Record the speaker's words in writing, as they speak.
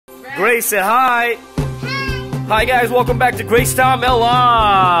Grace, say hi. Hi guys, welcome back to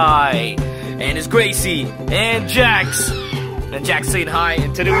GraceTimeLI. And it's Gracie and Jax. And Jax saying hi.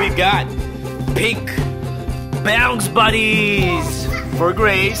 And today we got pink bounce buddies for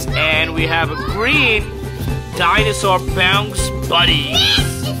Grace. And we have a green dinosaur bounce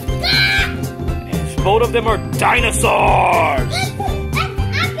buddies. And both of them are dinosaurs.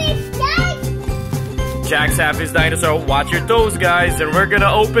 Jax have his dinosaur. Watch your toes, guys. And we're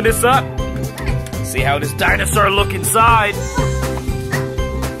gonna open this up. See how this dinosaur look inside.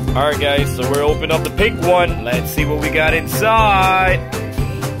 Alright guys, so we're opening up the pink one. Let's see what we got inside.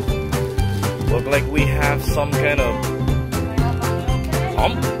 Look like we have some kind of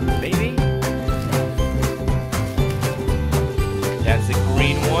pump, maybe? That's the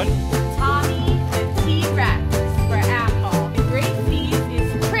green one. Tommy the T-Rex for Apple. The Gracie is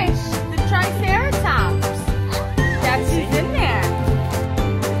Trish the Triceratops. That's who's in there.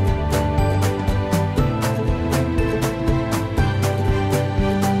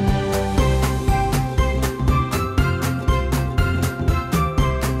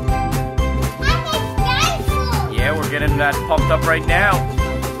 Getting that pumped up right now.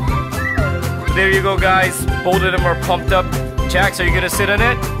 There you go, guys. Both of them are pumped up. Jax, are you gonna sit on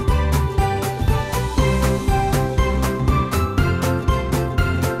it?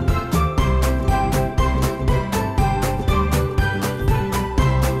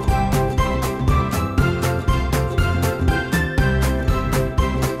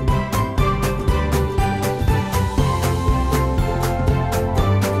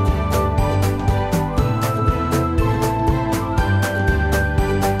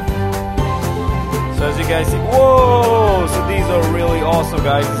 So as you guys see, whoa! So these are really awesome,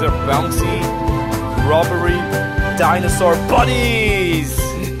 guys. These are bouncy, rubbery dinosaur buddies.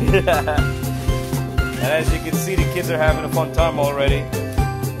 And as you can see, the kids are having a fun time already.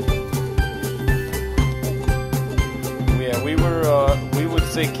 Yeah, we would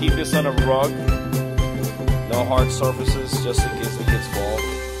say keep this on a rug. No hard surfaces, just in case the kids fall.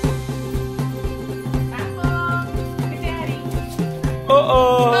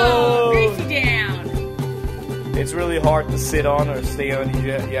 Uh-oh! Gracie down. It's really hard to sit on or stay on.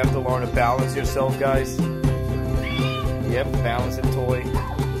 You have to learn to balance yourself, guys. Yep, balance a toy.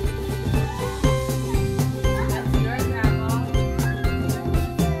 That's yours, Apple.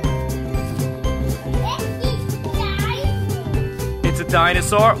 It's a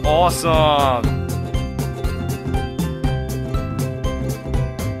dinosaur? Awesome!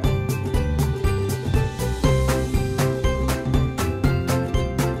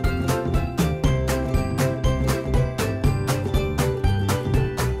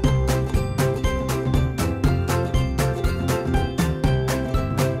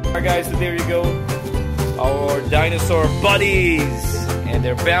 Alright guys, so there you go. Our dinosaur buddies. And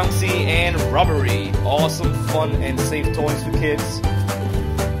they're bouncy and rubbery. Awesome, fun, and safe toys for kids.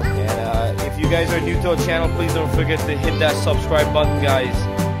 And if you guys are new to our channel, please don't forget to hit that subscribe button, guys.